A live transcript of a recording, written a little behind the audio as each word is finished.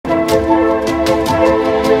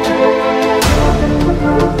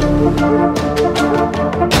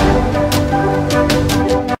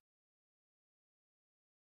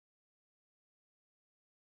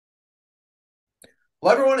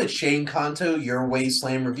Hello, everyone. It's Shane Kanto, your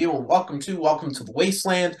Wasteland Reviewer. Welcome to the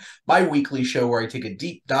Wasteland, my weekly show where I take a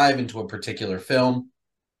deep dive into a particular film.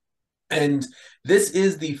 And this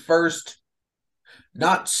is the first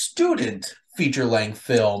not student feature-length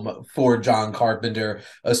film for John Carpenter,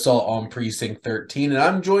 Assault on Precinct 13. And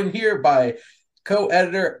I'm joined here by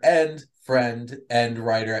co-editor and friend and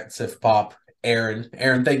writer at SiftPop, Aaron.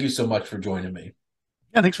 Aaron, thank you so much for joining me.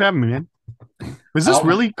 Yeah, thanks for having me, man. Was this Um,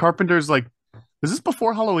 really Carpenter's was this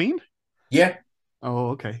before Halloween? yeah, Oh,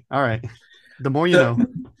 okay. All right. The more you the, know.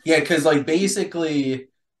 yeah, because basically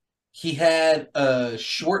he had a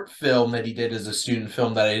short film that he did as a student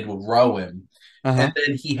film that I did with Rowan. And Uh-huh.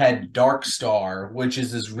 then he had Dark Star, which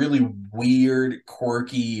is this really weird,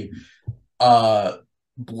 quirky uh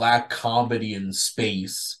black comedy in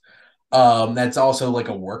space. That's also like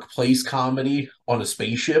a workplace comedy on a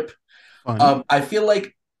spaceship. Fun. I feel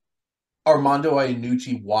like Armando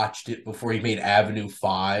Iannucci watched it before he made Avenue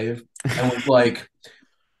 5 and was like,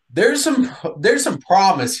 there's some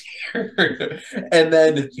promise here. And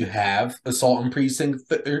then you have Assault on Precinct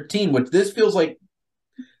 13, which this feels like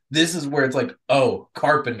this is where it's like, oh,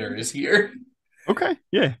 Carpenter is here. Okay.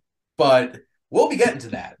 Yeah. But we'll be getting to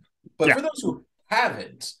that. But Yeah. for those who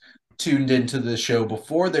haven't tuned into the show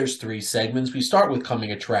before, there's three segments. We start with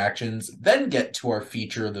coming attractions, then get to our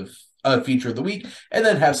feature of the week, and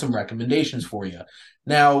then have some recommendations for you.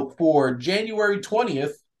 Now, for January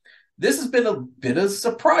 20th, this has been a bit of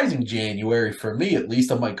surprising January for me, at least.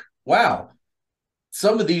 I'm like, wow,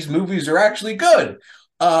 some of these movies are actually good.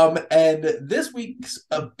 And this week's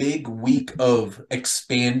a big week of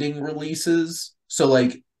expanding releases. So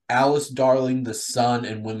like Alice Darling, The Sun,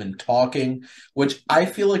 and Women Talking, which I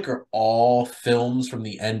feel like are all films from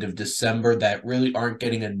the end of December that really aren't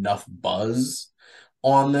getting enough buzz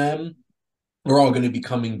on them. We're all going to be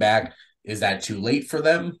coming back. Is that too late for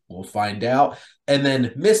them? We'll find out. And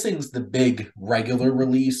then Missing's the big regular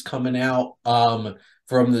release coming out from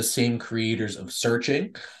the same creators of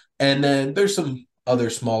Searching. And then there's some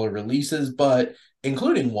other smaller releases, but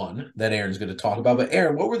including one that Aaron's going to talk about. But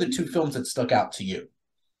Aaron, what were the two films that stuck out to you?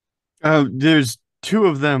 There's two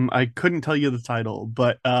of them. I couldn't tell you the title,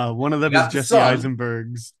 but one of You them is got The Jesse Sun.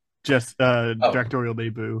 Eisenberg's just Oh, directorial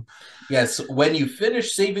debut. yes. When you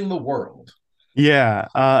finish saving the world. Yeah.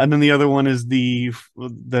 And then the other one is the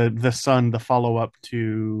son, the follow-up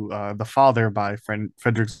to The Father by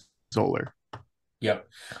Frederick Zoller. Yep.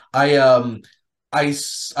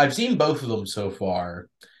 I've seen both of them so far.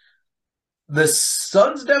 The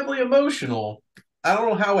Sun's definitely emotional. I don't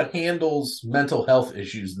know how it handles mental health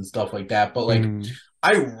issues and stuff like that, but like Mm.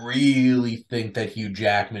 I really think that Hugh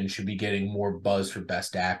Jackman should be getting more buzz for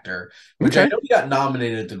Best Actor, which I Okay. know he got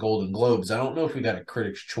nominated at the Golden Globes. I don't know if we got a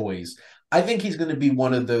Critics' Choice. I think he's going to be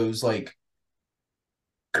one of those like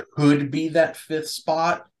could be that fifth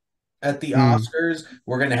spot at the Mm. Oscars.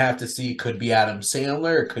 We're going to have to see. It could be Adam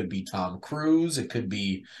Sandler. It could be Tom Cruise. It could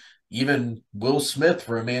be even Will Smith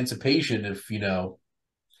for Emancipation if,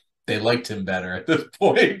 they liked him better at this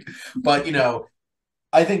point. But,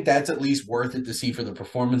 I think that's at least worth it to see for the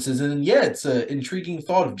performances. And yeah, it's an intriguing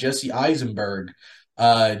thought of Jesse Eisenberg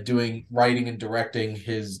doing writing and directing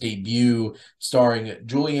his debut, starring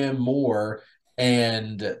Julianne Moore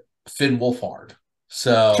and Finn Wolfhard.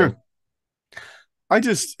 Sure. So I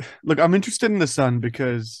just look, I'm interested in The Son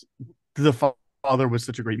because the father was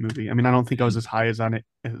such a great movie. I mean, I don't think I was as high as on it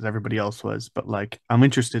as everybody else was, but like I'm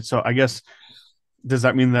interested. So I guess does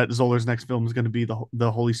that mean that Zoller's next film is going to be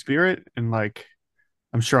the Holy Spirit? And like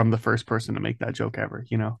I'm sure I'm the first person to make that joke ever,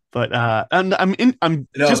 you know. But and I'm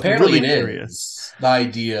no, just apparently really it curious. is the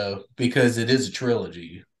idea because it is a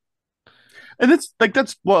trilogy. And it's like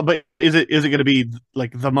that's well, but is it going to be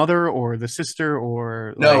like the mother or the sister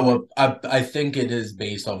or like No, I think it is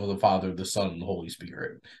based off of the Father, the Son, and the Holy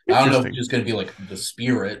Spirit. I don't know if it's interesting? just going to be like the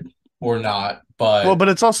Spirit or not, Well, but but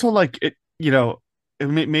it's also like it,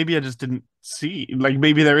 maybe I just didn't see. Like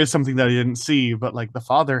maybe there is something that I didn't see, but like the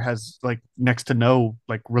father has like next to no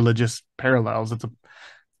like religious parallels.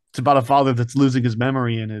 It's about a father that's losing his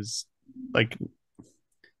memory and is like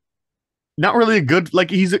not really a good like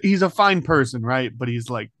he's a fine person, right? But he's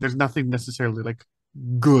like there's nothing necessarily like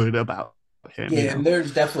good about him, you yeah, and know.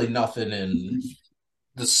 there's definitely nothing in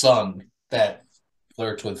the Son that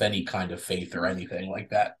flirts with any kind of faith or anything like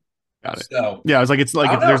that. Got it. So Yeah, it's like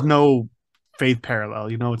I don't there's know. no faith parallel,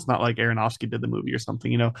 you know. It's not like Aronofsky did the movie or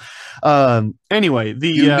something, you know. Anyway, You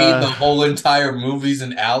mean the whole entire movie's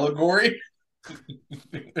an allegory?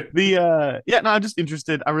 yeah, no, I'm just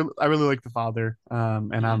interested. I really like the father,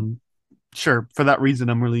 and I'm sure, for that reason,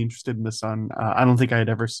 I'm really interested in The Son. I don't think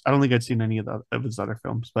I'd seen any of his other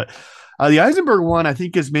films, but the Eisenberg one, I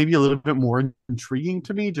think, is maybe a little bit more intriguing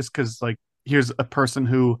to me, just because, like, here's a person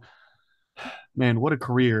who, man, what a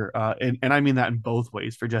career, and I mean that in both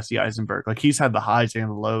ways for Jesse Eisenberg. Like, he's had the highs and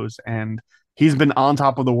the lows, and he's been on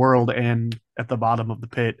top of the world and at the bottom of the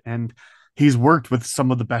pit, and he's worked with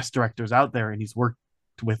some of the best directors out there, and he's worked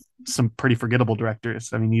with some pretty forgettable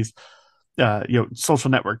directors. I mean, he's Social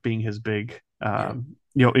Network being his big, Yeah.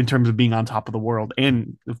 in terms of being on top of the world,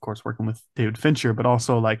 and of course working with David Fincher, but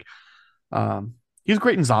also like, he's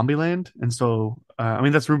great in Zombieland, and so I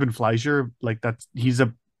mean that's Ruben Fleischer. Like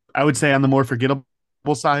I would say on the more forgettable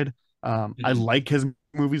side. I Mhm. like his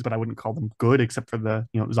movies, but I wouldn't call them good, except for the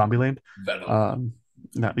Zombieland. Venom. Um,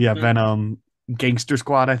 yeah, Venom, Gangster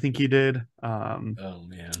Squad. I think he did. Oh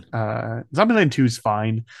man. Zombieland 2 is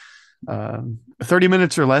fine. 30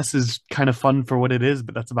 minutes or less is kind of fun for what it is,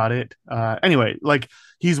 but that's about it. Anyway, like,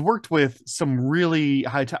 he's worked with some really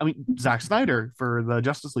I mean, Zack Snyder for the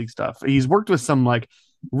Justice League stuff. He's worked with some like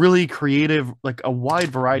really creative, like a wide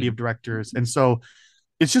variety of directors. And so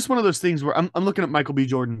it's just one of those things where I'm looking at Michael B.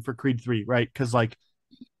 Jordan for Creed 3, right? Because like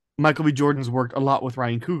Michael B. Jordan's worked a lot with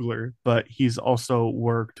Ryan Coogler, but he's also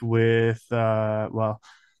worked with,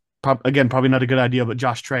 again, probably not a good idea, but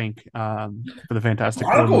Josh Trank, for the Fantastic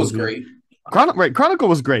Four Chronicle was movie. great. Chronicle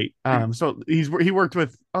was great. So he worked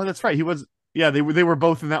with. Oh, that's right. He was. Yeah, they were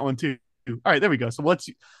both in that one too. All right, there we go. So let's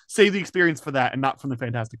save the experience for that and not from the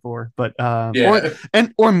Fantastic Four. But Yeah.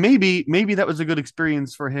 or maybe that was a good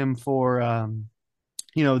experience for him for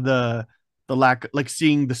the lack, like,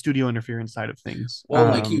 seeing the studio interference side of things. Well,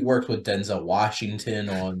 like he worked with Denzel Washington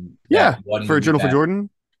on that Yeah, one for movie Journal for that, Jordan.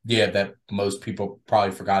 yeah, that most people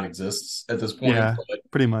probably forgot exists at this point. Yeah, But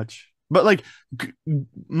pretty much. But like,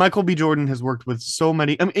 Michael B. Jordan has worked with so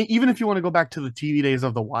many. I mean, even if you want to go back to the TV days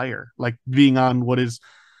of The Wire, like being on what is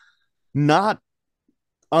not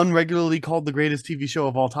unregularly called the greatest TV show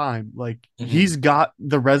of all time, like mhm. he's got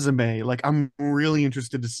the resume. Like, I'm really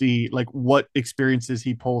interested to see like what experiences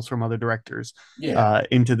he pulls from other directors Yeah.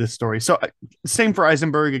 into this story. So same for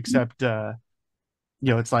Eisenberg, except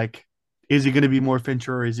it's like, is he going to be more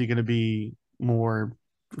Fincher or is he going to be more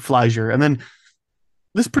Fleischer? And then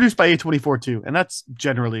this produced by A24 too, and that's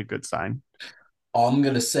generally a good sign. All I'm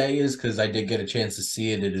gonna say is because I did get a chance to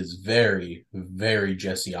see it, it is very, very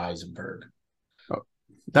Jesse Eisenberg. Oh,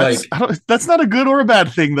 Like that's not a good or a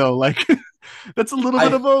bad thing though. Like, that's a little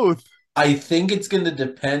bit I of both. I think it's gonna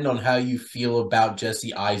depend on how you feel about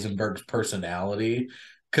Jesse Eisenberg's personality.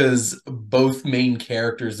 Because both main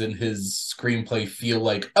characters in his screenplay feel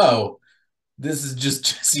like, oh, this is just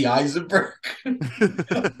Jesse Eisenberg.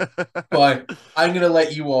 But I'm gonna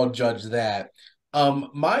let you all judge that.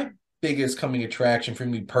 My biggest coming attraction for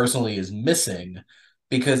me personally is Missing,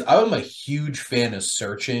 because I'm a huge fan of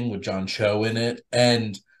Searching with John Cho in it,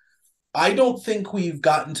 and I don't think we've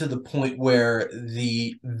gotten to the point where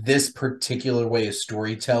the this particular way of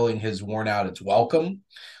storytelling has worn out its welcome,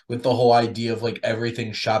 with the whole idea of like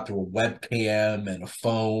everything shot through a webcam and a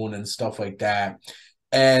phone and stuff like that.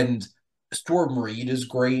 And Storm Reed is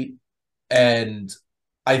great, and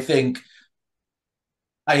I think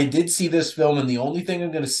I did see this film, and the only thing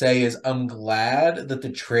I'm going to say is I'm glad that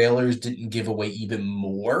the trailers didn't give away even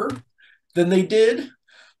more than they did.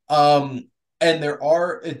 Um, and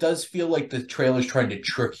it does feel like the trailer's trying to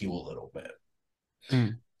trick you a little bit.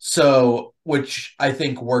 Mm. So, which I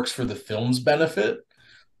think works for the film's benefit.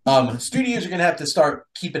 Studios are going to have to start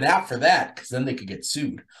keeping out for that because then they could get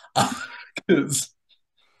sued. Because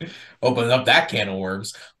opening up that can of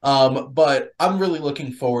worms. But I'm really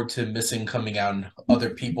looking forward to Missing coming out and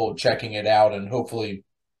other people checking it out, and hopefully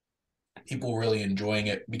people really enjoying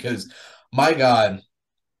it because, my God,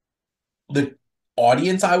 the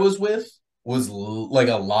audience I was with was like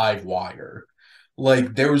a live wire.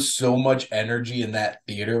 Like there was so much energy in that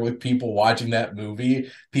theater with people watching that movie,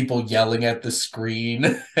 people yelling at the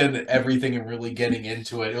screen and everything and really getting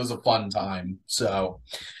into it. It was a fun time. So,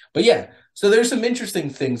 but yeah, so there's some interesting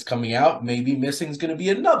things coming out. Maybe Missing's going to be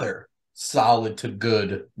another solid to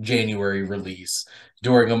good January release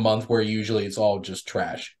during a month where usually it's all just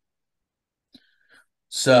trash.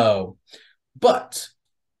 So, but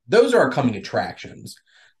those are our coming attractions.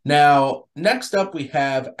 Now, next up, we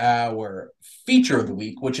have our feature of the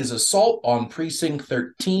week, which is Assault on Precinct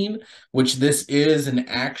 13, which this is an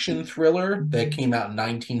action thriller that came out in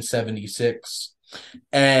 1976.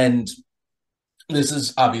 And this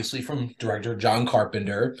is obviously from director John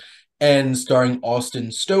Carpenter and starring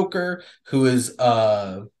Austin Stoker, who is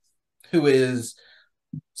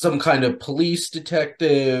some kind of police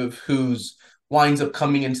detective who's winds up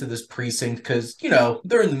coming into this precinct because,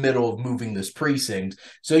 they're in the middle of moving this precinct.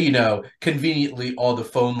 So, conveniently, all the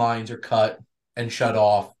phone lines are cut and shut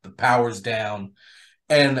off, the power's down.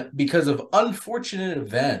 And because of unfortunate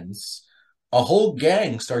events, a whole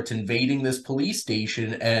gang starts invading this police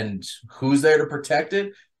station. And who's there to protect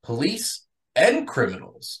it? Police and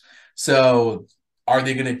criminals. So are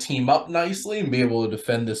they going to team up nicely and be able to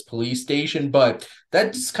defend this police station? But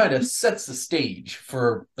that just kind of sets the stage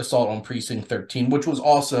for Assault on Precinct 13, which was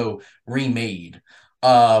also remade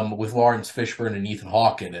with Lawrence Fishburne and Ethan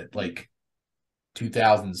Hawke in it, like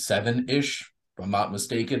 2007-ish, if I'm not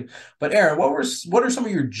mistaken. But Aaron, what are some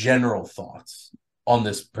of your general thoughts on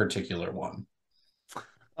this particular one?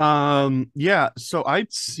 Yeah, so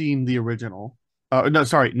I'd seen the original. No,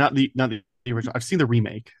 sorry, not the original. I've seen the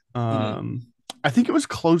remake. Mm-hmm. I think it was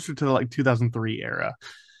closer to the like 2003 era.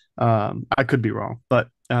 I could be wrong, but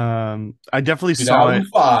I definitely saw it.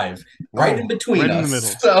 2005, right in Oh, between right in the us. middle.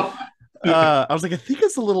 So, I was like, I think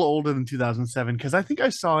it's a little older than 2007 because I think I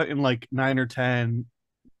saw it in like 9 or 10,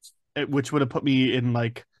 which would have put me in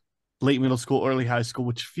like late middle school, early high school,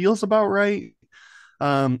 which feels about right.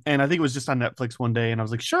 And I think it was just on Netflix one day, and I was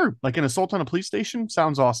like, sure, like an assault on a police station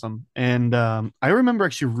sounds awesome. And I remember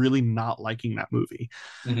actually really not liking that movie.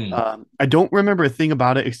 mhm. I don't remember a thing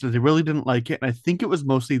about it except I really didn't like it, and I think it was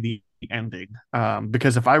mostly the ending.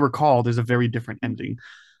 Because if I recall, there's a very different ending.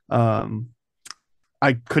 Um,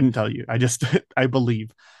 I couldn't tell you. I just I believe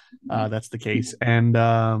that's the case, and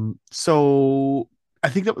so I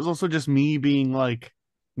think that was also just me being like,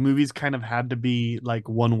 movies kind of had to be like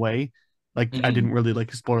one way. Like I didn't Mhm. really like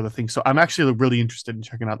explore the thing, so I'm actually really interested in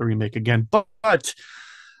checking out the remake again. But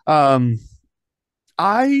um,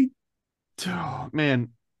 I oh,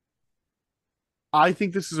 man, I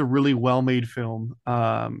think this is a really well made film.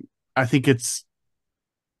 I think it's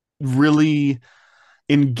really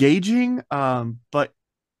engaging, but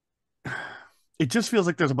it just feels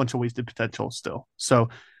like there's a bunch of wasted potential still. So,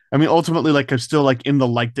 I mean, ultimately, like I'm still like in the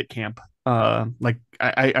liked it camp. Like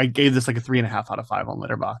I gave this like a 3.5 out of 5 on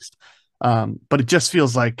Letterboxd. But it just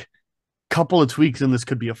feels like a couple of tweaks and this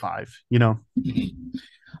could be a 5. You know? Mhm.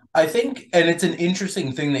 I think, and it's an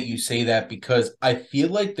interesting thing that you say that because I feel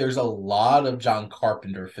like there's a lot of John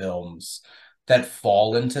Carpenter films that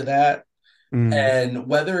fall into that. Mm, And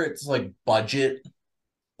whether it's like budget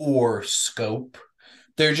or scope,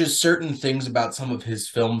 there's just certain things about some of his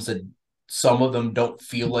films that some of them don't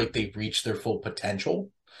feel like they've reached their full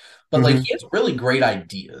potential. But like mm-hmm, he has really great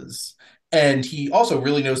ideas and he also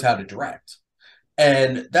really knows how to direct.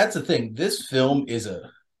 And that's the thing. This film is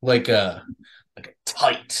like a like a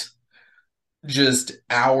tight, just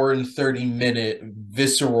hour and 30-minute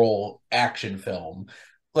visceral action film.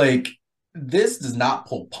 Like this does not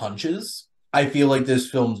pull punches. I feel like this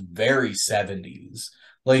film's very 70s.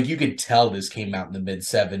 Like you could tell this came out in the mid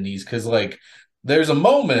 70s because like there's a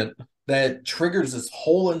moment that triggers this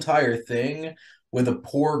whole entire thing with a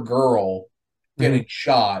poor girl mm-hmm. getting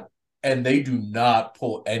shot, and they do not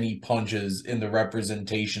pull any punches in the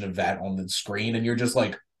representation of that on the screen, and you're just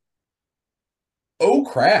like, oh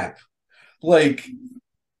crap. Like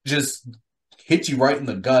just hits you right in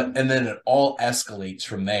the gut, and then it all escalates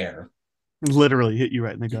from there. Literally hit you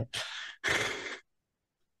right in the gut.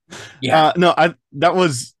 Yeah. No, I that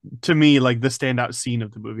was to me like the standout scene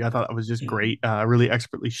of the movie. I thought that was just Mhm. great, really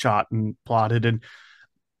expertly shot and plotted, and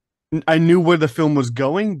I knew where the film was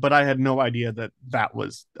going, but I had no idea that that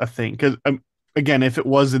was a thing. Because again, if it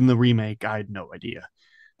was in the remake, I had no idea.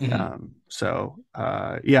 Mhm.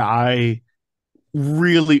 Yeah, I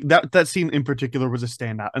really that scene in particular was a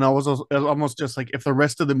standout, and I was almost just like, if the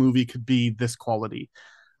rest of the movie could be this quality,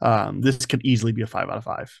 this could easily be a 5 out of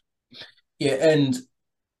 5. Yeah, and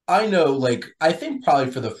I know, like, I think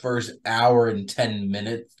probably for the first hour and 10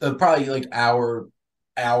 minutes, probably like hour,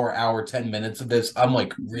 10 minutes of this, I'm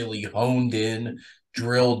like really honed in,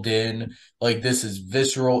 drilled in. Like, this is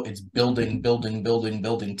visceral. It's building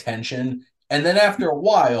tension. And then after a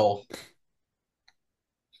while,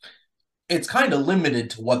 it's kind of limited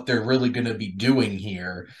to what they're really going to be doing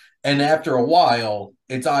here. And after a while,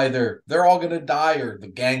 it's either they're all going to die or the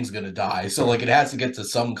gang's going to die. So, like, it has to get to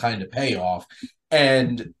some kind of payoff.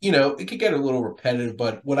 And, it could get a little repetitive,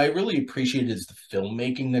 but what I really appreciate is the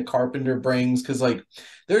filmmaking that Carpenter brings. Cause, like,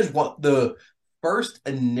 there's what the first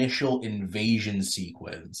initial invasion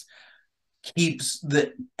sequence keeps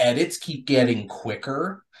the edits keep getting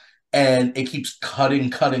quicker and it keeps cutting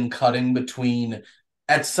between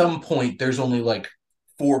at some point there's only like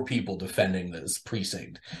four people defending this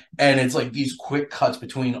precinct and it's like these quick cuts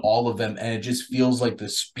between all of them and it just feels like the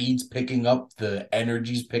speed's picking up, the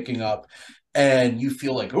energy's picking up, and you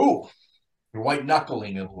feel like, oh, you're white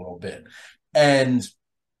knuckling it a little bit. And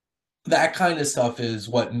that kind of stuff is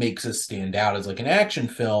what makes us stand out as like an action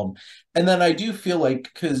film. And then I do feel like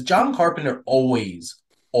because John Carpenter always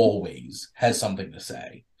has something to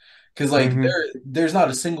say. Because like Mm-hmm. there's not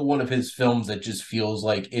a single one of his films that just feels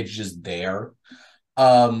like it's just there.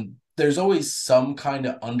 There's always some kind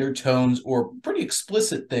of undertones or pretty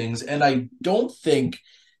explicit things, and I don't think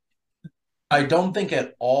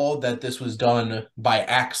at all that this was done by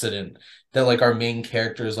accident. That like our main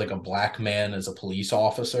character is like a black man as a police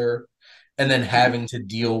officer, and then having to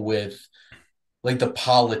deal with like the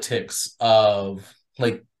politics of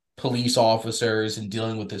like police officers and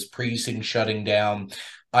dealing with this precinct shutting down.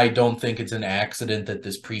 I don't think it's an accident that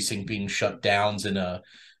this precinct being shut down is in a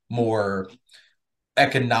more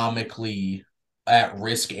economically at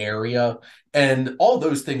risk area, and all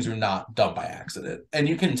those things are not done by accident, and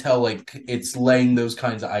you can tell like it's laying those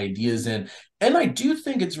kinds of ideas in. And I do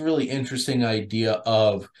think it's a really interesting idea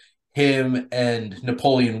of him and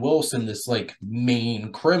Napoleon Wilson, this like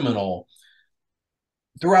main criminal,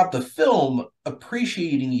 throughout the film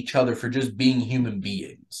appreciating each other for just being human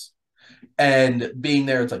beings and being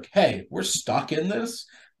there. It's like, hey, we're stuck in this,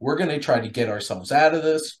 we're going to try to get ourselves out of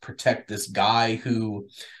this, protect this guy who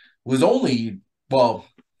was only, well,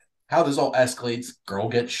 how this all escalates: girl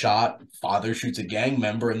gets shot, father shoots a gang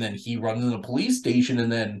member, and then he runs in a police station,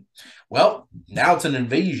 and then, well, now it's an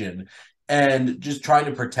invasion, and just trying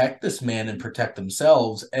to protect this man and protect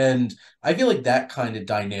themselves. And I feel like that kind of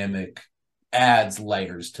dynamic adds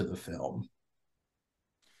layers to the film.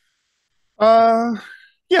 Uh,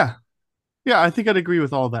 yeah, yeah. I think I'd agree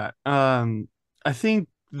with all that. I think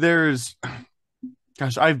there's,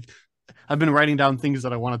 gosh, I've been writing down things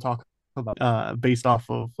that I want to talk about, based off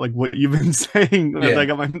of like what you've been saying. Yeah. I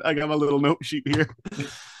got my little note sheet here.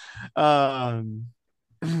 Um,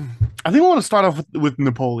 I think I want to start off with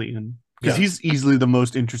Napoleon because Yeah. he's easily the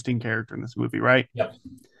most interesting character in this movie, right? Yep.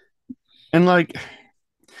 And like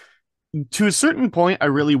to a certain point, I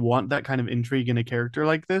really want that kind of intrigue in a character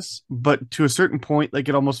like this, but to a certain point, like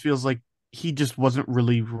it almost feels like he just wasn't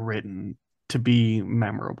really written to be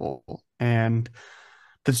memorable, and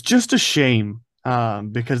that's just a shame.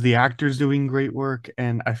 Because the actor's doing great work,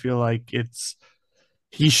 and I feel like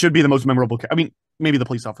he should be the most memorable. I mean, maybe the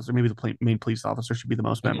police officer, maybe the main police officer should be the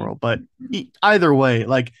most Mhm. memorable, but either way,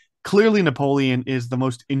 like clearly Napoleon is the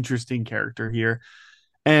most interesting character here,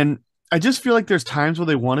 and I just feel like there's times where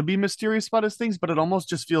they want to be mysterious about his things, but it almost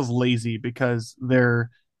just feels lazy because they're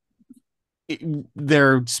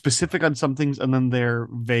specific on some things and then they're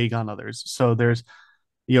vague on others. So there's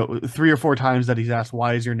 3 or 4 times that he's asked,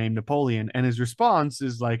 "Why is your name Napoleon?" And his response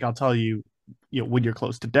is like, "I'll tell you, when you're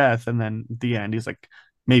close to death." And then at the end, he's like,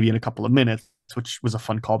 "Maybe in a couple of minutes," which was a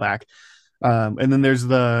fun callback. And then there's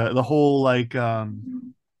the whole like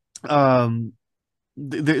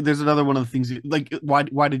there's another one of the things like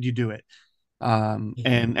why did you do it?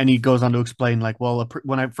 Mhm. And he goes on to explain like, well,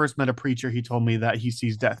 when I first met a preacher, he told me that he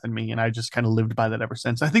sees death in me, and I just kind of lived by that ever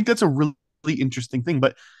since. I think that's a really interesting thing,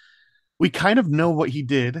 but we kind of know what he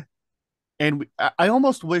did, and I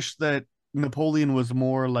almost wish that Napoleon was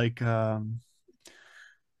more like, oh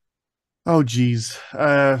geez,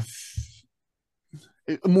 a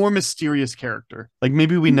more mysterious character. Like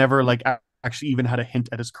maybe we never like actually even had a hint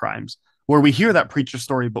at his crimes, where we hear that preacher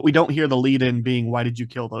story, but we don't hear the lead in being, why did you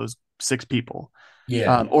kill those 6 people?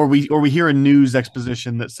 Yeah. Or we hear a news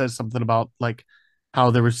exposition that says something about like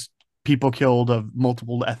how there was people killed of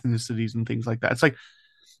multiple ethnicities and things like that. It's like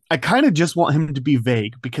I kind of just want him to be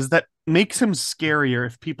vague because that makes him scarier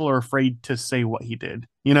if people are afraid to say what he did,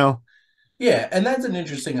 you know? Yeah, and that's an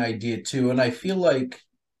interesting idea too. And I feel like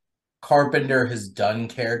Carpenter has done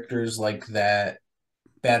characters like that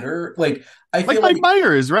better. Like I Like feel Mike like,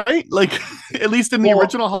 Myers, right? Like at least in the well,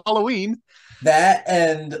 original Halloween. that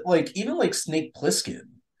and like even like Snake Plissken.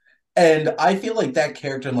 And I feel like that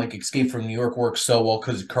character in like Escape from New York works so well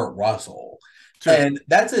because of Kurt Russell. Sure. And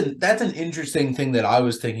that's an interesting thing that I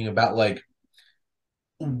was thinking about. Like,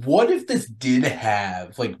 what if this did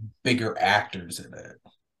have like bigger actors in it?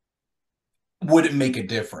 Would it make a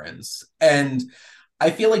difference? And I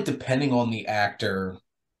feel like depending on the actor,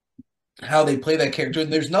 how they play that character,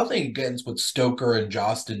 and there's nothing against what Stoker and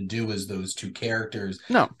Jostin do as those two characters.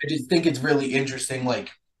 No, I just think it's really interesting, like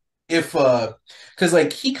if because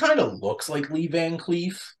like he kind of looks like Lee Van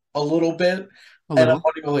Cleef a little bit, a and I'm little.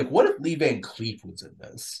 wondering like, what if Lee Van Cleef was in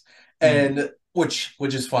this? Mm. And which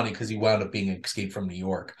is funny because he wound up being Escape from New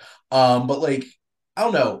York. But like, I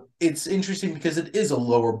don't know, it's interesting because it is a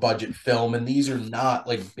lower budget film, and these are not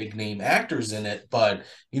like big name actors in it, but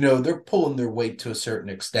they're pulling their weight to a certain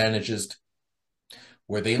extent. It's just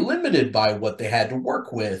were they limited by what they had to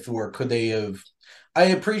work with, or could they have? I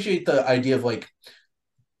appreciate the idea of like,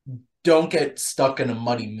 don't get stuck in a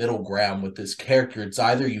muddy middle ground with this character. It's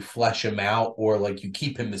either you flesh him out or like you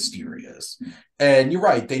keep him mysterious. And you're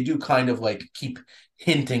right, they do kind of like keep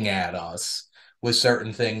hinting at us with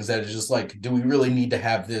certain things that is just like, do we really need to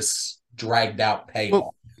have this dragged out payoff?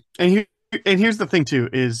 Well, and here and here's the thing too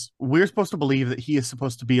is we're supposed to believe that he is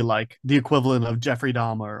supposed to be like the equivalent of Jeffrey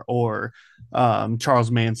Dahmer or Charles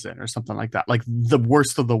Manson or something like that, like the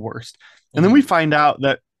worst of the worst. And then we Mhm. find out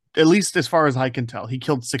that, at least as far as I can tell, he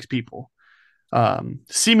killed 6 people,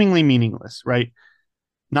 seemingly meaningless, right?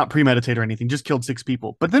 Not premeditated or anything, just killed 6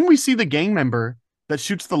 people. But then we see the gang member that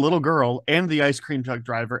shoots the little girl and the ice cream truck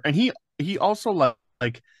driver, and he also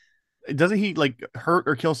like doesn't he like hurt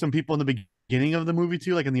or kill some people in the beginning of the movie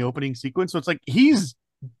too, like in the opening sequence? So it's like he's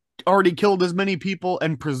already killed as many people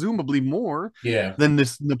and presumably more Yeah. than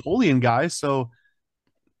this Napoleon guy. So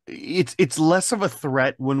it's less of a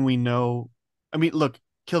threat when we know. I mean, look,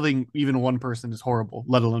 killing even one person is horrible,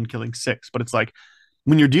 let alone killing 6. But it's like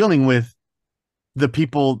when you're dealing with the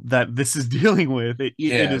people that this is dealing with, it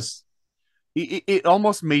Yeah. is it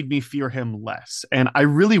almost made me fear him less. And I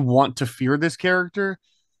really want to fear this character.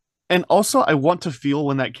 And also, I want to feel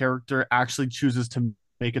when that character actually chooses to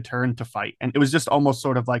make a turn to fight. And it was just almost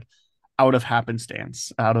sort of like out of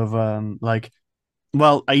happenstance, out of like,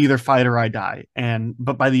 well, I either fight or I die. And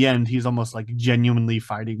but by the end, he's almost like genuinely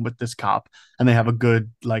fighting with this cop, and they have a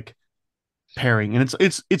good like pairing. And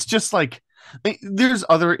it's just like there's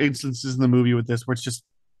other instances in the movie with this where it's just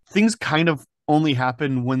things kind of only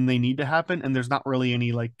happen when they need to happen, and there's not really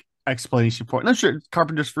any like explanation for it. And I'm sure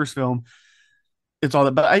Carpenter's first film, it's all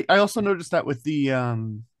that. But I also noticed that with the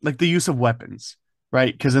like the use of weapons,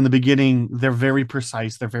 right? Because in the beginning they're very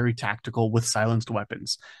precise, they're very tactical with silenced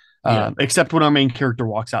weapons. Yeah. Except when our main character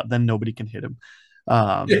walks out, then nobody can hit him.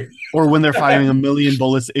 Or when they're firing a million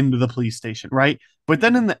bullets into the police station, right? But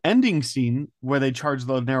then in the ending scene where they charge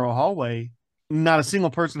the narrow hallway, not a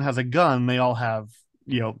single person has a gun. They all have,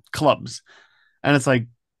 clubs. And it's like,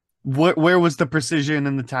 where was the precision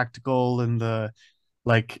and the tactical and the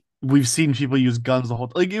like? We've seen people use guns the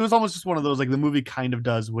whole like it was almost just one of those like the movie kind of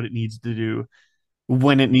does what it needs to do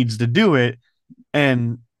when it needs to do it.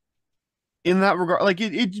 And in that regard, like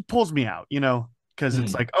it pulls me out, because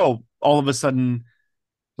it's Mhm. like, oh, all of a sudden,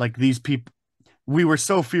 like these people, we were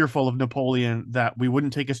so fearful of Napoleon that we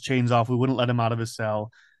wouldn't take his chains off, we wouldn't let him out of his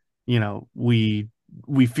cell. We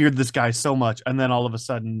feared this guy so much, and then all of a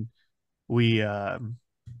sudden, we uh,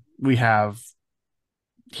 we have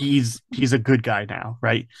he's a good guy now,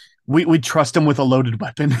 right? We trust him with a loaded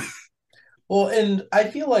weapon. Well, and I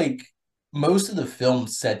feel like most of the film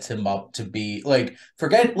sets him up to be like,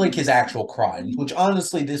 forget like his actual crimes, which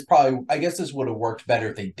honestly, this probably, I guess this would have worked better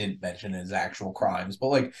if they didn't mention his actual crimes. But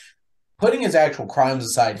like putting his actual crimes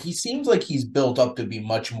aside, he seems like he's built up to be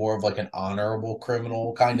much more of like an honorable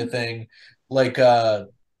criminal kind of thing. Like the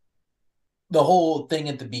whole thing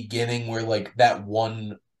at the beginning where like that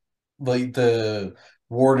one like the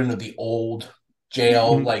warden of the old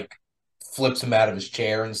jail Mhm. like flips him out of his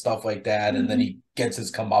chair and stuff like that, and then he gets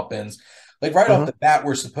his comeuppance. Like right off Uh-huh. the bat,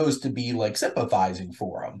 we're supposed to be like sympathizing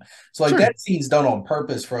for him. So like Sure. that scene's done on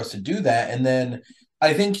purpose for us to do that. And then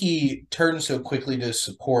I think he turns so quickly to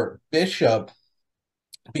support Bishop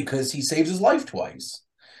because he saves his life twice.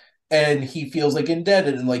 And he feels like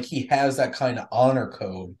indebted and like he has that kind of honor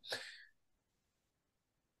code.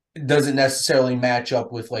 Doesn't necessarily match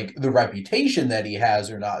up with like the reputation that he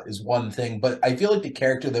has or not is one thing, but I feel like the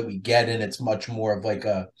character that we get in it's much more of like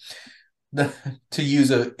a to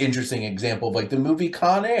use an interesting example of like the movie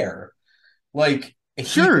Con Air. Like he's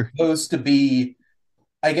Sure. supposed to be,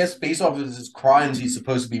 I guess, based off of his crimes, he's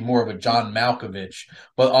supposed to be more of a John Malkovich,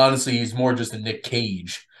 but honestly, he's more just a Nick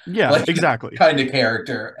Cage Yeah, like exactly. kind of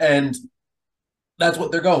character, and that's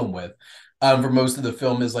what they're going with. For most of the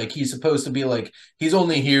film is like he's supposed to be like he's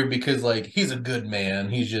only here because like he's a good man.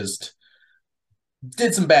 He's just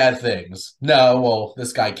did some bad things. No, well,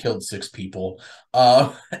 this guy killed 6 people.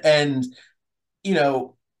 And you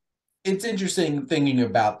know, it's interesting thinking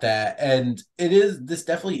about that. And this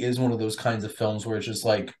definitely is one of those kinds of films where it's just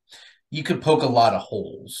like you could poke a lot of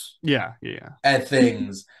holes Yeah, yeah. at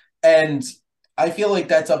things. And I feel like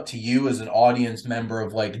that's up to you as an audience member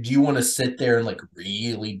of like, do you want to sit there and like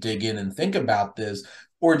really dig in and think about this,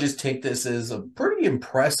 or just take this as a pretty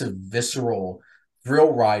impressive, visceral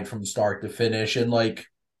thrill ride from start to finish? And like,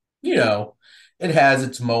 you know, it has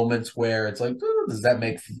its moments where it's like, oh, does that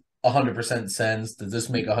make 100% sense? Does this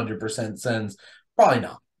make 100% sense? Probably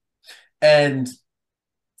not. And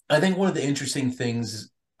I think one of the interesting things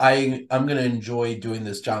I'm gonna enjoy doing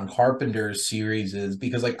this John Carpenter series is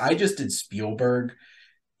because like I just did Spielberg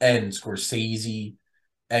and Scorsese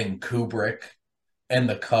and Kubrick and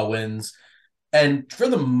the Coens, and for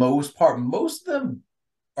the most part, most of them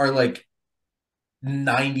are like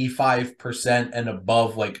 95% and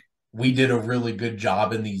above. Like we did a really good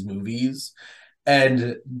job in these movies,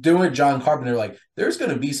 and doing John Carpenter, like there's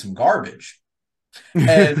gonna be some garbage.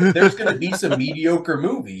 And there's going to be some mediocre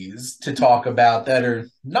movies to talk about that are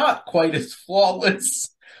not quite as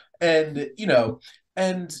flawless. And, John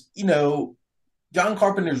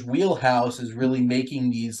Carpenter's wheelhouse is really making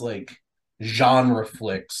these like genre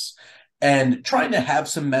flicks and trying to have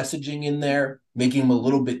some messaging in there, making them a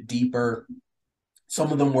little bit deeper.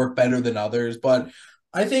 Some of them work better than others, but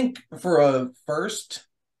I think for a first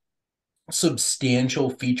substantial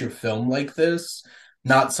feature film like this,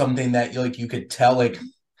 not something that like you could tell like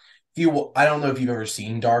you I don't know if you've ever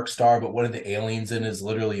seen Dark Star, but one of the aliens in is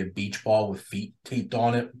literally a beach ball with feet taped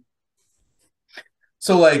on it.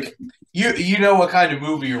 So like you know what kind of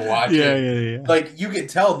movie you're Yeah, watching. yeah, yeah. Like you can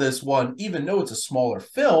tell this one, even though it's a smaller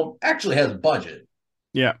film, actually has a budget.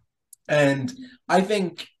 Yeah. And I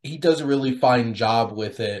think he does a really fine job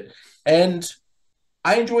with it. And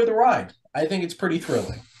I enjoy the ride. I think it's pretty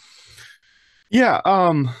thrilling. Yeah,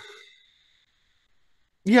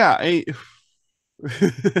 yeah, I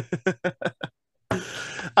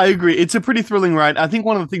agree. It's a pretty thrilling ride. I think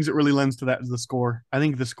one of the things that really lends to that is the score. I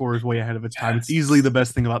think the score is way ahead of its time. It's easily the Yes.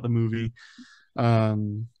 best thing about the movie.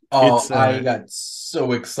 Oh, It's I got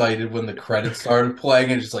so excited when the credits started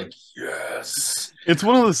playing and just like, yes. it's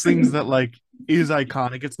one of those things that like is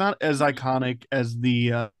iconic. It's not as iconic as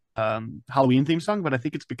the Halloween theme song, but I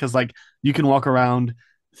think it's because like you can walk around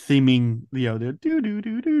theming, the do do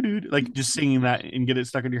do do do, like just singing that and get it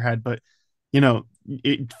stuck in your head. But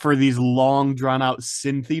for these long drawn out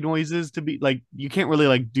synthy noises to be like, you can't really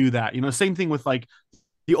like do that. Same thing with like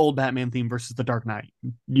the old Batman theme versus the Dark Knight,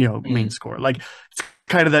 main Mm, score. Like it's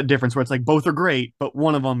kind of that difference where it's like both are great, but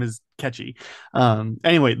one of them is catchy.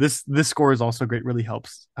 Anyway, this score is also great, really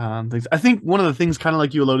helps things. I think one of the things, kind of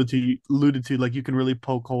like you alluded to, like you can really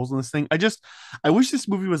poke holes in this thing. I wish this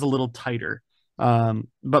movie was a little tighter.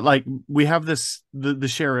 But like we have the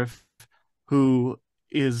sheriff who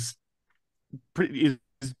is is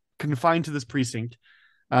confined to this precinct,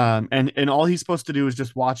 and all he's supposed to do is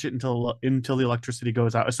just watch it until the electricity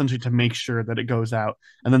goes out, essentially to make sure that it goes out,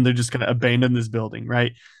 and then they're just going to abandon this building,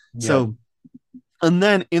 right? yeah. So, and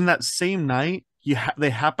then in that same night, they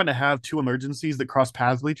happen to have two emergencies that cross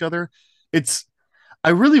paths with each other. It's I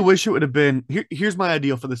really wish it would have been Here's my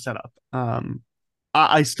ideal for the setup.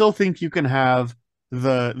 I still think you can have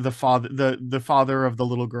the father of the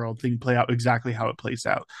little girl thing play out exactly how it plays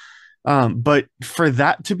out. But for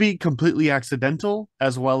that to be completely accidental,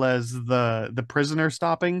 as well as the prisoner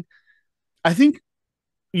stopping, I think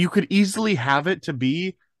you could easily have it to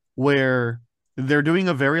be where they're doing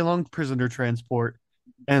a very long prisoner transport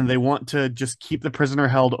and they want to just keep the prisoner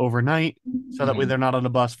held overnight so that way Mhm. they're not on a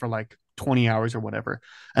bus for like 20 hours or whatever.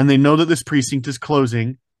 And they know that this precinct is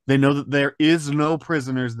closing. They know that there is no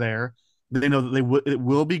prisoners there. They know that it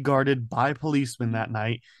will be guarded by policemen that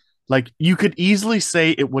night. Like you could easily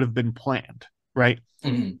say it would have been planned, right?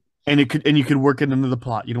 Mhm. And you could work it into the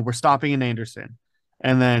plot. We're stopping in Anderson,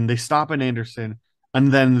 and then they stop in Anderson,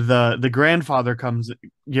 and then the grandfather comes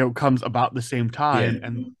about the same Yeah.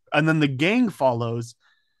 time, and then the gang follows,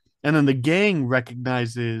 and then the gang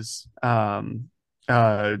recognizes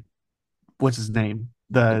what's his name,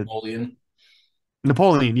 the Napoleon.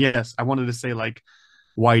 Napoleon. Yes, I wanted to say like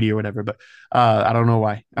Whitey or whatever, but I don't know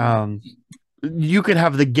why. You could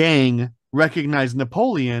have the gang recognize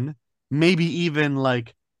Napoleon, maybe even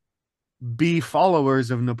like be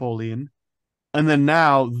followers of Napoleon, and then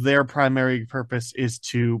now their primary purpose is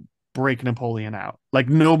to break Napoleon out. Like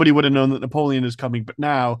nobody would have known that Napoleon is coming, but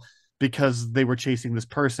now because they were chasing this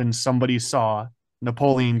person, somebody saw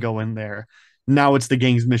Napoleon go in there. Now it's the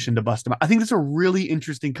gang's mission to bust him out. I think that's a really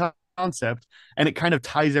interesting concept, and it kind of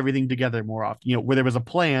ties everything together more often. Where there was a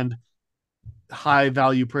planned high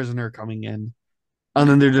value prisoner coming in, and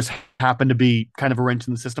then there just happened to be kind of a wrench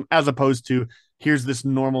in the system, as opposed to here's this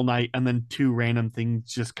normal night and then two random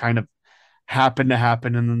things just kind of happen to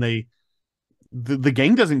happen, and then the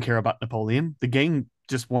gang doesn't care about Napoleon. The gang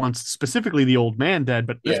just wants specifically the old man dead,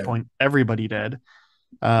 but at this Yeah. point everybody dead.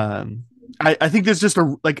 um I think there's just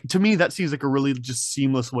a like to me that seems like a really just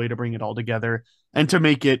seamless way to bring it all together and to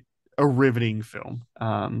make it a riveting film.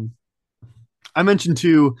 I mentioned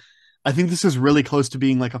too, I think this is really close to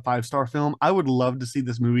being like a 5-star film. I would love to see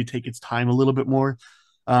this movie take its time a little bit more.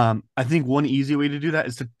 I think one easy way to do that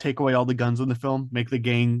is to take away all the guns in the film, make the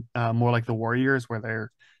gang more like the Warriors, where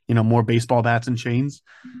they're more baseball bats and chains.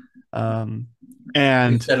 Um,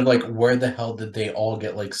 and Instead of like, where the hell did they all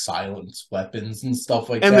get like silenced weapons and stuff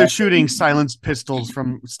like and they're that? shooting silenced pistols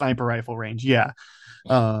from sniper rifle range. Yeah.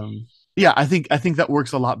 Um, yeah, I think that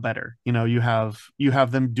works a lot better. You have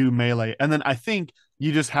them do melee, and then I think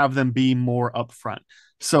you just have them be more upfront.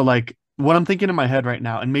 So like what I'm thinking in my head right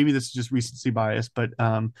now, and maybe this is just recency bias, but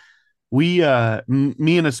me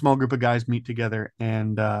and a small group of guys meet together,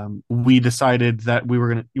 and we decided that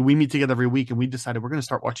we meet together every week, and we decided we're gonna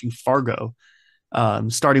start watching Fargo,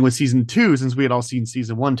 starting with season 2 since we had all seen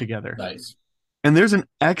season 1 together. Nice. And there's an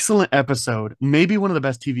excellent episode, maybe one of the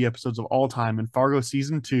best TV episodes of all time in Fargo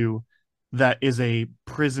season 2, that is a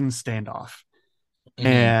prison standoff. Hmm.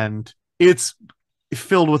 And it's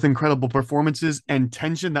filled with incredible performances and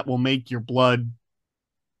tension that will make your blood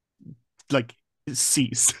like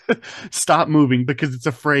cease, stop moving because it's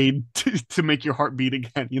afraid to make your heart beat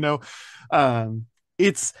again. Um,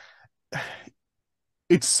 it's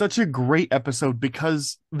it's such a great episode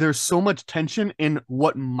because there's so much tension in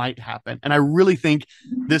what might happen. And I really think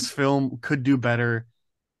this film could do better,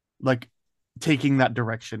 like taking that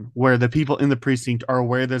direction where the people in the precinct are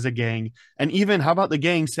aware there's a gang. And even how about the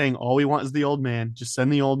gang saying, all we want is the old man, just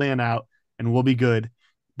send the old man out and we'll be good.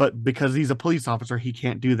 But because he's a police officer, he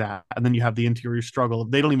can't do that. And then you have the interior struggle.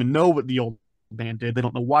 They don't even know what the old man did. They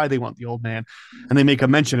don't know why they want the old man. And they make a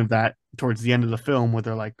mention of that towards the end of the film where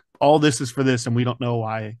they're like, all this is for this, and we don't know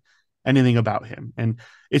why anything about him. And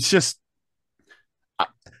it's just, I,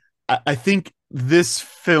 I think this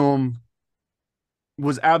film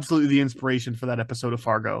was absolutely the inspiration for that episode of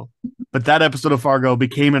Fargo. But that episode of Fargo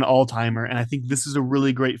became an all timer, and I think this is a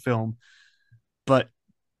really great film. But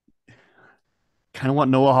kind of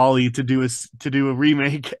want Noah Hawley to do a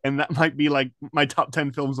remake, and that might be like my top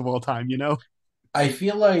 10 films of all time. I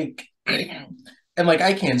feel like, and like,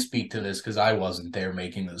 I can't speak to this because I wasn't there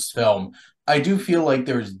making this film. I do feel like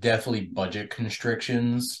there's definitely budget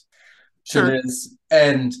constrictions to Sure. this.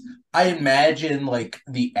 And I imagine like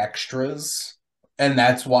the extras, and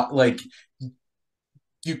that's why like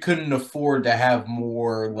you couldn't afford to have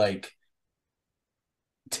more like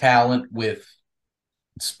talent with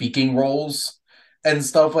speaking roles and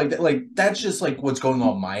stuff like that. Like that's just like what's going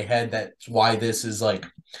on in my head. That's why this is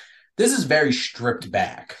very stripped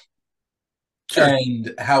back Sure.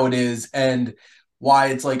 and how it is, and why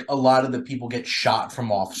it's like a lot of the people get shot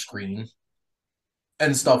from off screen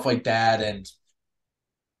and stuff like that. And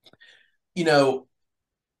you know,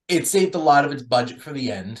 it saved a lot of its budget for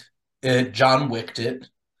the end. It John Wicked it.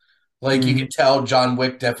 Like you Mm-hmm. can tell John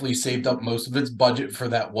Wick definitely saved up most of its budget for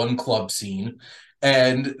that one club scene.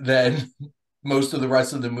 And then most of the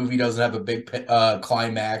rest of the movie doesn't have a big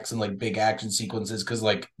climax and like big action sequences because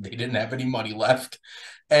like they didn't have any money left.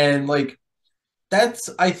 And like that's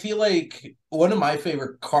I feel like one of my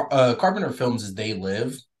favorite Carpenter films is They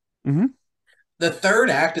Live. Mm-hmm. The third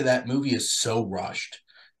act of that movie is so rushed.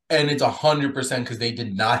 And it's 100% because they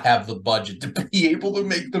did not have the budget to be able to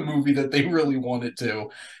make the movie that they really wanted to.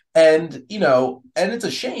 And, and it's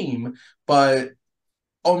a shame, but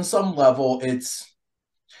on some level, it's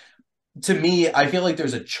to me, I feel like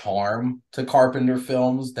there's a charm to Carpenter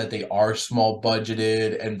films that they are small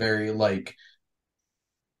budgeted and very like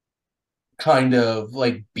kind of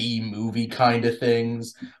like B movie kind of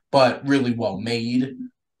things, but really well made.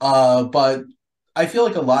 But I feel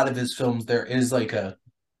like a lot of his films there is like a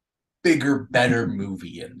bigger, better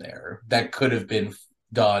movie in there that could have been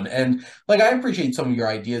done. And like I appreciate some of your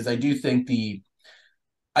ideas. I do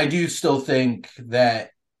still think that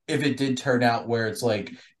if it did turn out where it's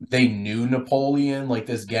like they knew Napoleon, like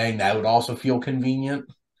this gang, that would also feel convenient.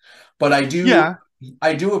 But Yeah.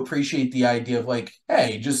 I do appreciate the idea of like,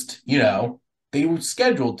 hey, just, they were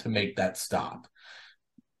scheduled to make that stop.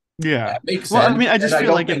 Yeah. That makes Well, I mean, sense. I And just I feel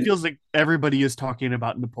don't like it think, feels like everybody is talking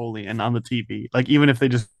about Napoleon on the TV, like even if they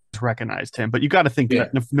just recognized him. But you got to think yeah.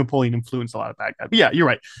 that Napoleon influenced a lot of bad guys. But yeah, you're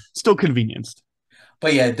right. Still convenienced.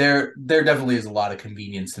 But yeah, there definitely is a lot of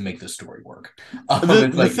convenience to make the story work. the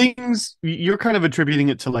It's the like, things you're kind of attributing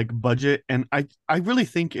it to like budget, and I really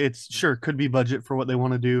think it's sure could be budget for what they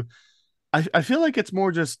want to do. I feel like it's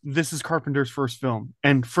more just this is Carpenter's first film,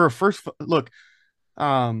 and for a first look,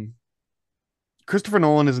 um, Christopher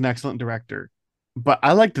Nolan is an excellent director, but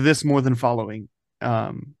I liked this more than Following.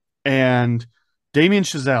 And Damien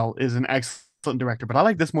Chazelle is an excellent director, but I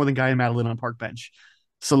like this more than Guy and Madeline on Park Bench.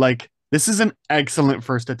 So like this is an excellent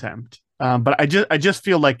first attempt. But I just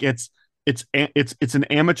feel like it's an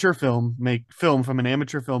amateur film from an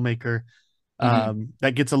amateur filmmaker mhm.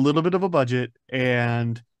 that gets a little bit of a budget,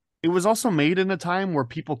 and it was also made in a time where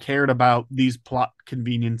people cared about these plot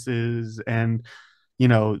conveniences and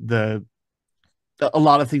the a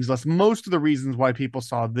lot of things less. Most of the reasons why people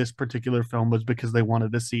saw this particular film was because they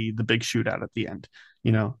wanted to see the big shootout at the end,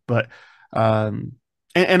 But um,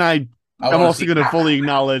 and I I'm want to also see. going to fully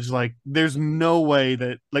acknowledge like there's no way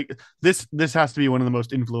that like this has to be one of the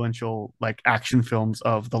most influential like action films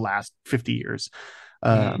of the last 50 years.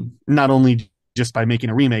 Mhm. Not only just by making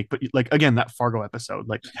a remake, but like again that Fargo episode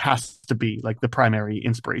like has to be like the primary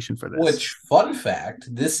inspiration for this. Which, fun fact,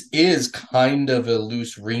 this is kind of a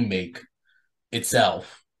loose remake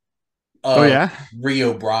itself Oh of yeah.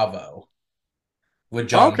 Rio Bravo with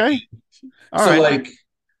John Okay. Wayne. All So right. like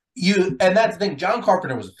and that's the thing. John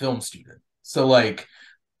Carpenter was a film student, so like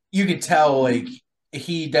you could tell like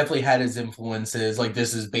he definitely had his influences. Like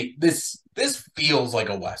this feels like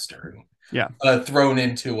a western Yeah. thrown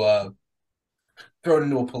into a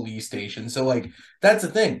police station. So like that's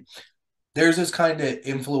the thing. There's this kind of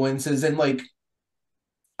influences, and like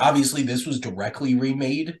obviously this was directly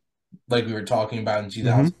remade, like we were talking about in Mm-hmm.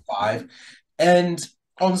 2005, and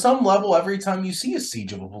on some level, every time you see a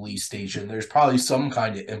siege of a police station, there's probably some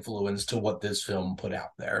kind of influence to what this film put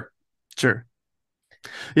out there. Sure.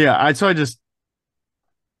 Yeah. I just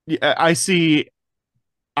yeah, I see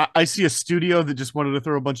a studio that just wanted to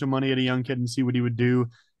throw a bunch of money at a young kid and see what he would do,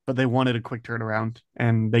 but they wanted a quick turnaround,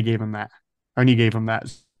 and they gave him that, and he gave him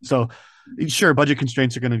that. So, sure, budget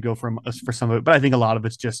constraints are going to go from us for some of it, but I think a lot of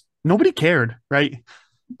it's just nobody cared, right?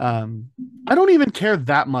 Um, I don't even care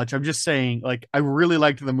that much. I'm just saying, like, I really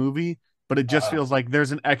liked the movie, but it just Uh, feels like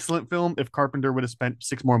there's an excellent film if Carpenter would have spent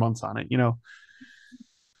 6 more months on it.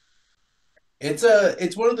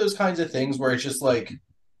 it's one of those kinds of things where it's just like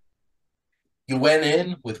you went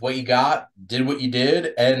in with what you got, did what you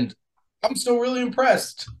did, and I'm still really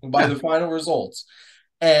impressed by Yeah. the final results.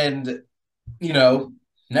 And you know,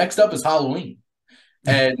 next up is Halloween.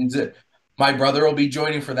 And my brother will be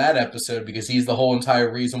joining for that episode because he's the whole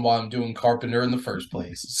entire reason why I'm doing Carpenter in the first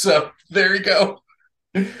place. So there you go.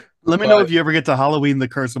 Let me know But if you ever get to Halloween: The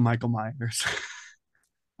Curse of Michael Myers.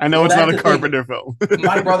 I know well, it's not that's a the thing. Carpenter film.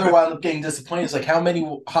 My brother wound up getting disappointed. It's like, how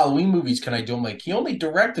many Halloween movies can I do? I'm like, he only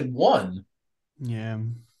directed one. Yeah.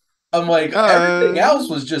 I'm like, everything Uh, else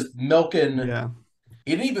was just milking. yeah.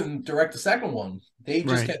 He didn't even direct the second one. They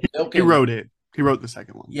just Right. kept He milking. wrote it. He wrote the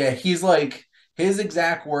second one. Yeah, he's like, his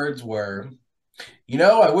exact words were,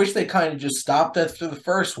 I wish they kind of just stopped after the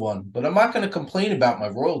first one, but I'm not going to complain about my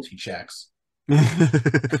royalty checks.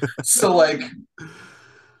 So, like,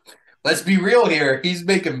 let's be real here. He's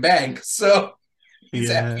making bank. So he's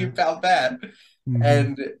happy Yeah. about that. Mhm.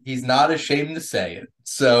 And he's not ashamed to say it.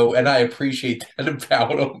 So, and I appreciate that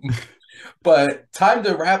about him. But time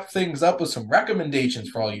to wrap things up with some recommendations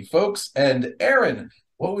for all you folks. And Aaron,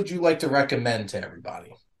 what would you like to recommend to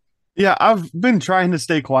everybody? Yeah, I've been trying to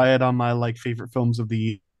stay quiet on my like favorite films of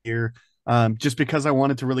the year. Just because I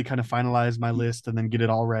wanted to really kind of finalize my list and then get it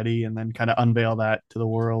all ready and then kind of unveil that to the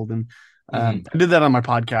world. And Mhm. I did that on my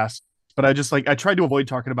podcast, but I tried to avoid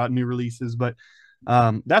talking about new releases, but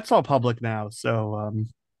that's all public now. So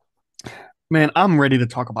man, I'm ready to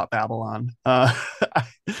talk about Babylon.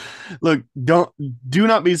 Look, do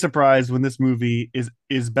not be surprised when this movie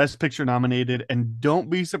is Best Picture nominated, and don't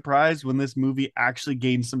be surprised when this movie actually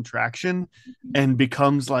gains some traction and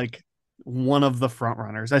becomes like one of the front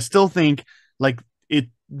runners. I still think like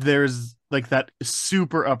there's like that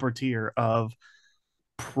super upper tier of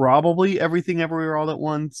probably Everything Everywhere All at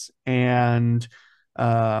Once and the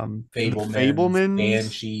Fablemans, Fablemans.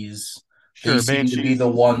 Banshees. They Sure, seem to be Banshees. the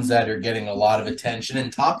ones that are getting a lot of attention,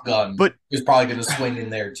 and Top Gun But is probably going to swing in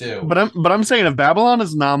there too. but I'm saying if Babylon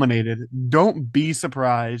is nominated, don't be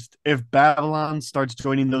surprised if Babylon starts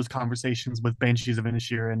joining those conversations with Banshees of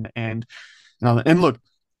Inisherin and look,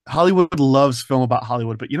 Hollywood loves film about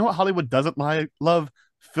Hollywood, but you know what Hollywood doesn't love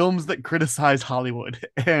films that criticize Hollywood.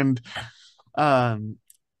 And um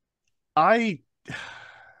I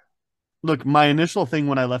look, my initial thing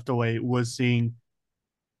when I left away was seeing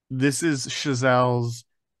this is Chazelle's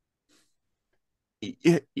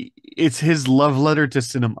it's his love letter to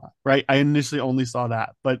cinema, right? I initially only saw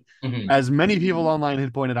that, but Mhm. as many people online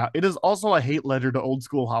had pointed out, it is also a hate letter to old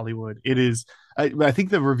school Hollywood. It is, I think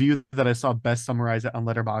the review that I saw best summarize it on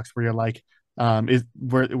Letterboxd, where you're like, is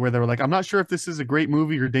where they were like, I'm not sure if this is a great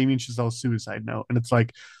movie or Damien Chazelle's suicide note, and it's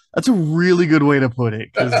like that's a really good way to put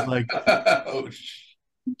it because like Oh,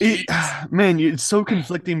 it, jeez. man, it's so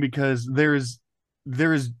conflicting because there is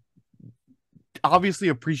obviously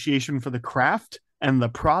appreciation for the craft and the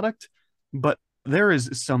product, but there is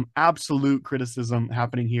some absolute criticism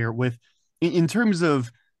happening here with in terms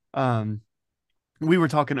of um we were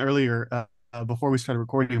talking earlier before we started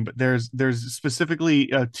recording, but there's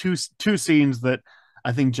specifically two scenes that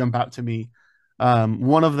I think jump out to me.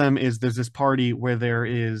 One of them is there's this party where there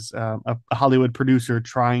is a Hollywood producer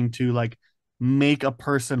trying to like make a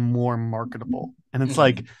person more marketable, and it's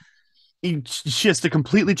like Mhm. she has to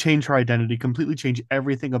completely change her identity, completely change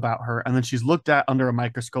everything about her, and then she's looked at under a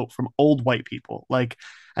microscope from old white people. Like,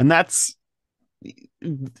 and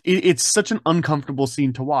it's such an uncomfortable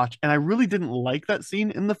scene to watch, and I really didn't like that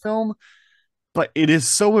scene in the film, but it is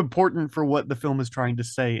so important for what the film is trying to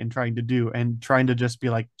say and trying to do, and trying to just be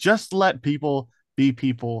like, just let people be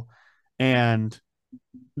people, and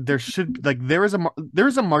there is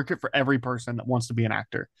a market for every person that wants to be an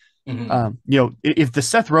actor. Mhm. If the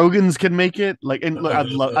Seth Rogens can make it, like, and look,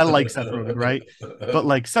 I like Seth Rogen, right? But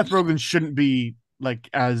like Seth Rogen shouldn't be like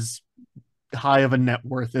as high of a net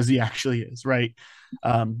worth as he actually is, right?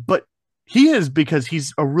 But he is, because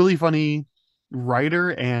he's a really funny writer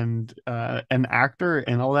and an actor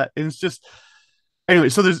and all that. And it's just anyway.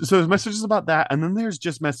 So there's messages about that, and then there's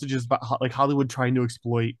just messages about like Hollywood trying to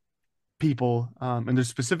exploit people. And there's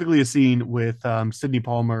specifically a scene with Sidney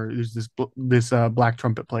Palmer. There's this black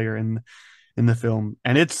trumpet player in the film,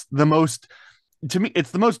 and it's the most to me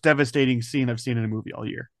it's the most devastating scene I've seen in a movie all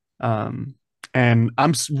year. Um, and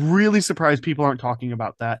I'm really surprised people aren't talking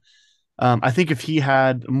about that. I think if he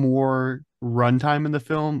had more runtime in the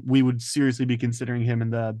film, we would seriously be considering him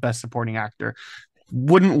in the best supporting actor.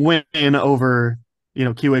 Wouldn't win over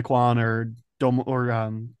Kiwi Kwan or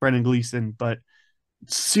Brendan Gleeson, but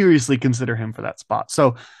seriously consider him for that spot.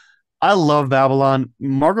 So I love Babylon.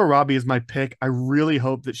 Margot Robbie is my pick. I really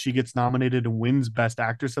hope that she gets nominated and wins Best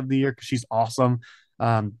Actress of the Year because she's awesome.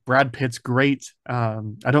 Brad Pitt's great. I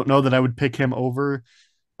don't know that I would pick him over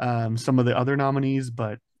some of the other nominees,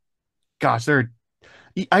 but gosh, I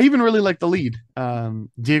even really like the lead.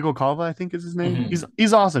 Diego Calva, I think is his name. He's Mhm.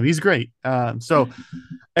 he's awesome. He's great. So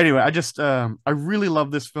anyway, I really love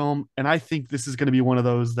this film, and I think this is going to be one of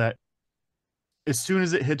those that as soon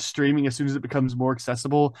as it hits streaming, as soon as it becomes more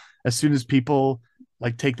accessible, as soon as people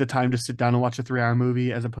like take the time to sit down and watch a 3 hour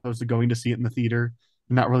movie as opposed to going to see it in the theater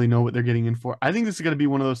and not really know what they're getting in for. I think this is going to be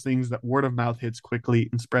one of those things that word of mouth hits quickly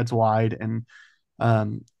and spreads wide. And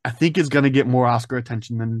I think it's going to get more Oscar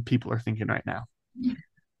attention than people are thinking right now.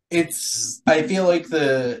 I feel like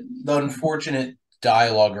the unfortunate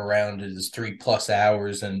dialogue around it is 3+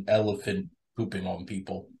 hours and elephant pooping on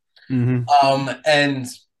people. Mm-hmm. And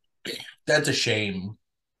that's a shame.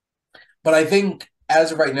 But I think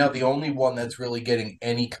as of right now, the only one that's really getting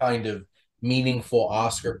any kind of meaningful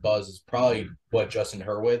Oscar buzz is probably what Justin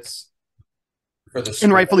Hurwitz for the And score.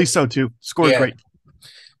 rightfully so too. Score's Yeah. great.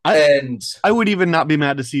 I And I would even not be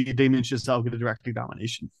mad to see Damien Chazelle get a directing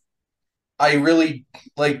nomination. I really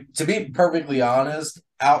like, to be perfectly honest,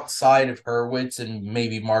 outside of Hurwitz and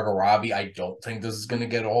maybe Margot Robbie, I don't think this is going to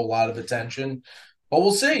get a whole lot of attention. But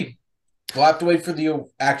we'll see. We'll have to wait for the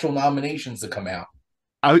actual nominations to come out.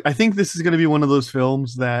 I think this is going to be one of those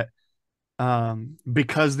films that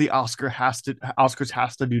because the Oscars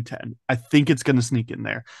has to do 10. I think it's going to sneak in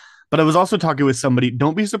there. But I was also talking with somebody.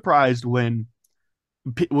 Don't be surprised when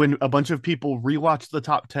a bunch of people rewatch the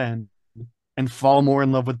top 10 and fall more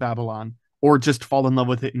in love with Babylon or just fall in love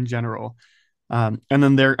with it in general. And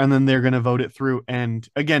then they're going to vote it through. And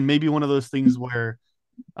again, maybe one of those things where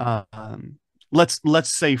um, let's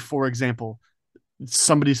say, for example,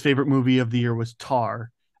 somebody's favorite movie of the year was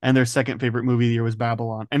Tar, and their second favorite movie of the year was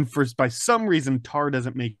Babylon. And for by some reason, Tar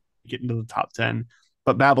doesn't make it into the top 10,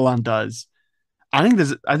 but Babylon does. I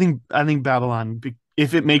think Babylon,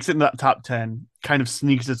 if it makes it in that top 10, kind of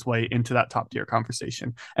sneaks its way into that top tier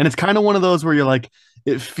conversation. And it's kind of one of those where you're like,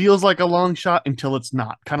 it feels like a long shot until it's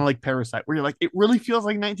not. Kind of like Parasite, where you're like, it really feels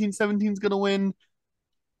like 1917 is going to win.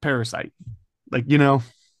 Parasite, like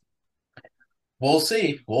We'll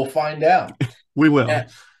see. We'll find out. we will. Yeah.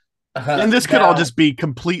 And this could all Now, just be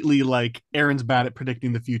completely like Aaron's bad at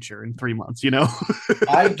predicting the future in 3 months.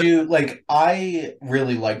 I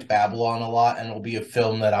really liked Babylon a lot, and it'll be a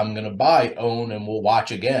film that I'm gonna buy, own, and we'll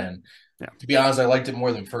watch again. Yeah. To be honest, I liked it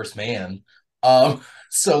more than First Man. Um,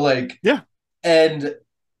 so like, Yeah. and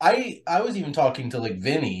I was even talking to like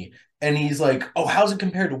Vinny, and he's like, "Oh, how's it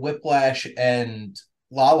compared to Whiplash and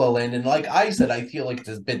La La Land?" And like I said, I feel like it's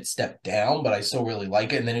a bit stepped down, but I still really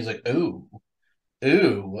like it. And then he's like, "Ooh,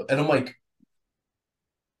 ooh," and I'm like,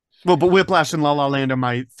 Well, but Whiplash and La La Land are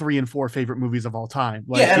my 3 and 4 favorite movies of all time.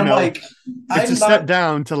 "Yeah," Like, and I'm like, it's a "I'm step not."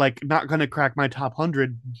 down to like not going to crack my top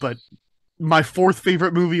 100, but my fourth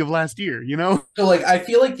favorite movie of last year. So like I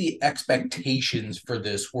feel like the expectations for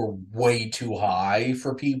this were way too high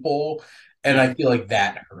for people, and Yeah, I feel like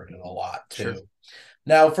that hurt it a lot sure. too.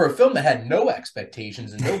 Now, for a film that had no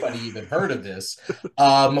expectations and nobody even heard of this,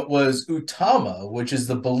 was Utama, which is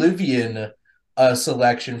the Bolivian a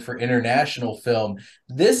selection for international film.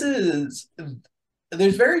 This is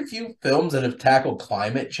there's very few films that have tackled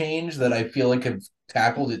climate change that I feel like have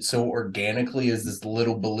tackled it so organically as this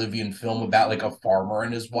little Bolivian film about like a farmer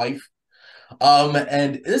and his wife.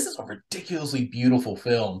 And this is a ridiculously beautiful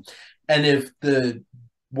film. And if the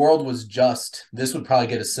world was just, this would probably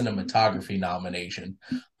get a cinematography nomination.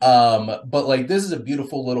 But like this is a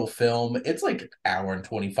beautiful little film. It's like an hour and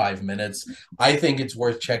 25 minutes. I think it's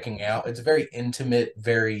worth checking out. It's a very intimate,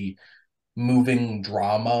 very moving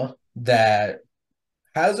drama that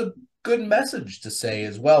has a good message to say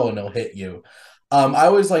as well, and it'll hit you. I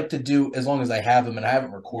always like to do, as long as I have them, and I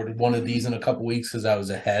haven't recorded one of these in a couple weeks because I was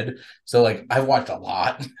ahead. So like I've watched a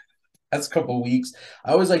lot. That's a couple weeks.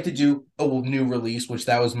 I always like to do a new release, which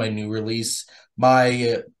that was my new release.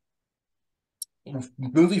 My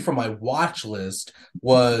movie from my watch list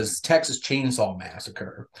was Texas Chainsaw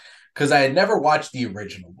Massacre because I had never watched the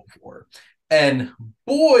original before. And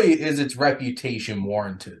boy, is its reputation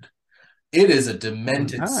warranted. It is a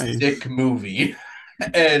demented, Nice. sick movie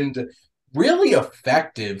and really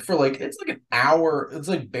effective for like, it's like an hour, it's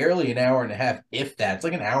like barely an hour and a half, if that. It's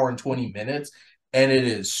like an hour and 20 minutes, and it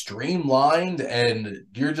is streamlined and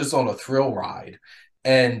you're just on a thrill ride.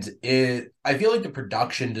 And I feel like the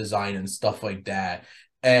production design and stuff like that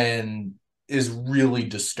and is really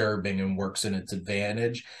disturbing and works in its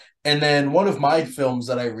advantage. And then one of my films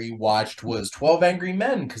that I rewatched was 12 Angry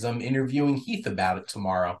Men because I'm interviewing Heath about it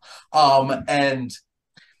tomorrow. And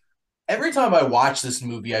every time I watch this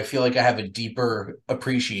movie, I feel like I have a deeper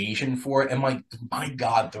appreciation for it. And like, my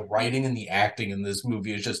God, the writing and the acting in this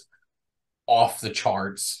movie is just off the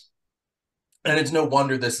charts. And it's no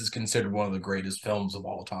wonder this is considered one of the greatest films of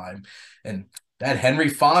all time. And that Henry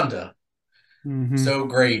Fonda, Mm-hmm. so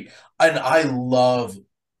great. And I love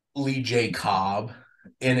Lee J. Cobb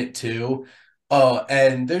in it too.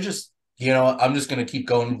 And they're just, I'm just gonna keep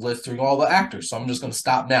going list through all the actors. So I'm just gonna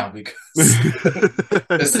stop now because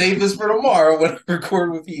to save this for tomorrow when I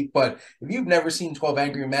record with you. But if you've never seen 12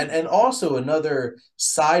 Angry Men, and also another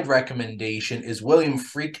side recommendation is William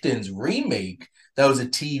Friedkin's remake. That was a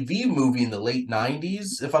TV movie in the late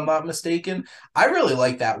 90s, if I'm not mistaken. I really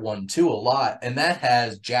like that one too a lot. And that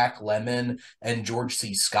has Jack Lemmon and George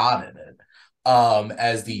C. Scott in it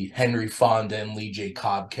as the Henry Fonda and Lee J.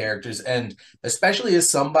 Cobb characters. And especially as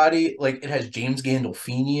somebody, like, it has James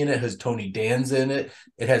Gandolfini in it, has Tony Danza in it,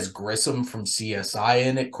 it has Grissom from CSI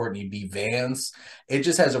in it, Courtney B. Vance. It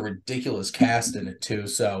just has a ridiculous cast in it too.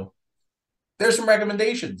 So there's some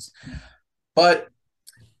recommendations. But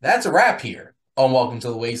that's a wrap here on Welcome to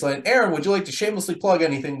the Wasteland. Aaron, would you like to shamelessly plug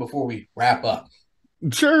anything before we wrap up?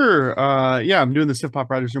 Sure. Yeah, I'm doing the SiftPop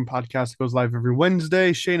Writers Room podcast. It goes live every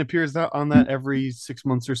Wednesday. Shane appears on that every 6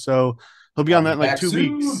 months or so. He'll be I'll on that be in like back 2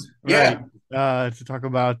 weeks, soon. right? Yeah. To talk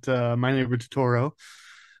about My Neighbor Totoro.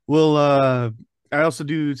 I also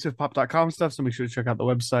do SiftPop.com stuff, so make sure to check out the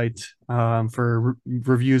website for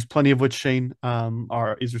reviews, plenty of which Shane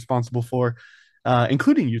is responsible for,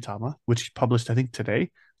 including Utama, which he published I think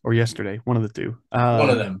today or yesterday, one of the two. One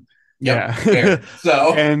of them. Yep. Yeah, Fair.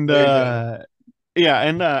 So and there you go. yeah,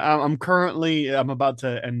 and I'm about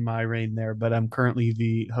to end my reign there, but I'm currently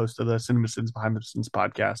the host of the Cinema Sins Behind the Sins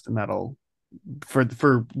podcast, and that'll for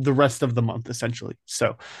the rest of the month essentially.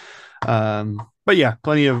 So, but yeah,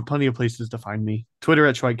 plenty of places to find me. Twitter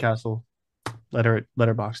at Schweitcastle,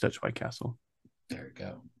 letterboxd at Schweitcastle. There you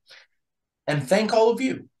go. And thank all of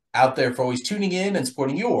you out there for always tuning in and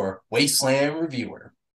supporting your Wasteland Reviewer.